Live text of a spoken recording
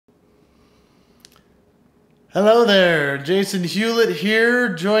Hello there, Jason Hewlett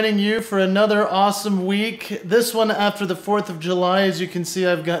here, joining you for another awesome week. This one after the 4th of July. As you can see,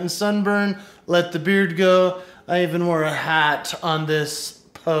 I've gotten sunburn, let the beard go. I even wore a hat on this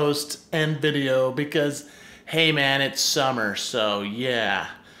post and video because, hey man, it's summer, so yeah.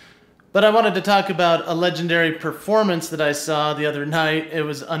 But I wanted to talk about a legendary performance that I saw the other night. It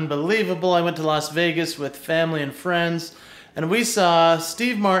was unbelievable. I went to Las Vegas with family and friends, and we saw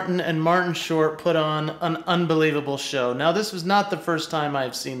Steve Martin and Martin Short put on an unbelievable show. Now, this was not the first time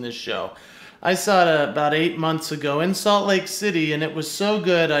I've seen this show. I saw it about 8 months ago in Salt Lake City, and it was so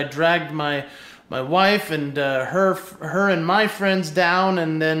good. I dragged my wife and her and my friends down,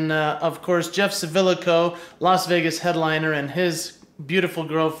 and then, of course, Jeff Sevilico, Las Vegas headliner, and his beautiful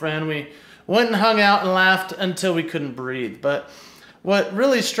girlfriend. We went and hung out and laughed until we couldn't breathe. But what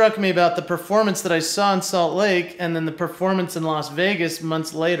really struck me about the performance that I saw in Salt Lake and then the performance in Las Vegas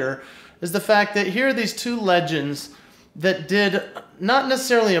months later is the fact that here are these two legends that did not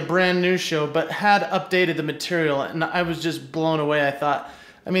necessarily a brand new show, but had updated the material, and I was just blown away. I thought,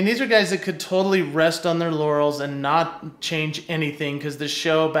 I mean, these are guys that could totally rest on their laurels and not change anything because the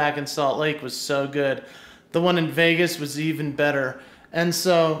show back in Salt Lake was so good. The one in Vegas was even better. And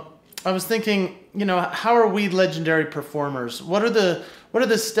so I was thinking, you know, how are we legendary performers? What are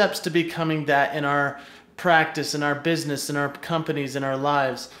the steps to becoming that in our practice, in our business, in our companies, in our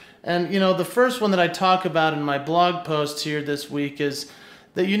lives? And, you know, the first one that I talk about in my blog post here this week is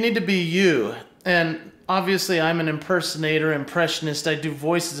that you need to be you. And obviously I'm an impersonator, impressionist. I do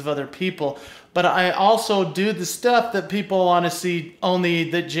voices of other people, but I also do the stuff that people want to see only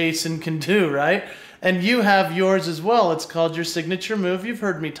that Jason can do, right? And you have yours as well. It's called your signature move. You've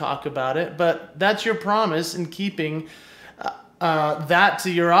heard me talk about it, but that's your promise in keeping that to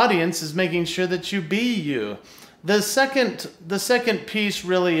your audience, is making sure that you be you. The second piece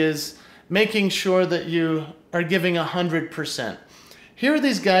really is making sure that you are giving 100%. Here are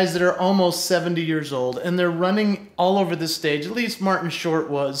these guys that are almost 70 years old, and they're running all over the stage, at least Martin Short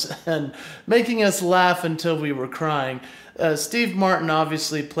was, and making us laugh until we were crying. Steve Martin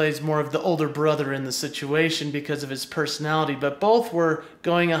obviously plays more of the older brother in the situation because of his personality, but both were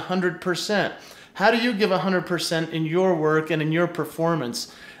going 100%. How do you give 100% in your work and in your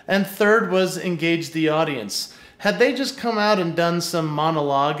performance? And third was engage the audience. Had they just come out and done some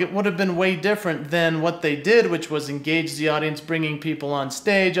monologue, it would have been way different than what they did, which was engage the audience, bringing people on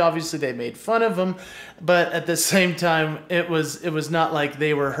stage. Obviously, they made fun of them, but at the same time, it was not like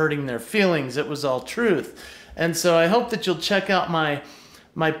they were hurting their feelings. It was all truth. And so I hope that you'll check out my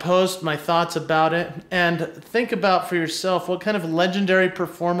post, my thoughts about it, and think about for yourself, what kind of legendary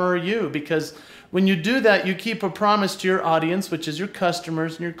performer are you? Because when you do that, you keep a promise to your audience, which is your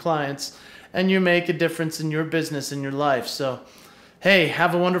customers and your clients, and you make a difference in your business and your life. So, hey,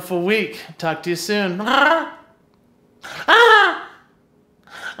 have a wonderful week. Talk to you soon. Okay,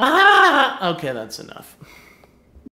 that's enough.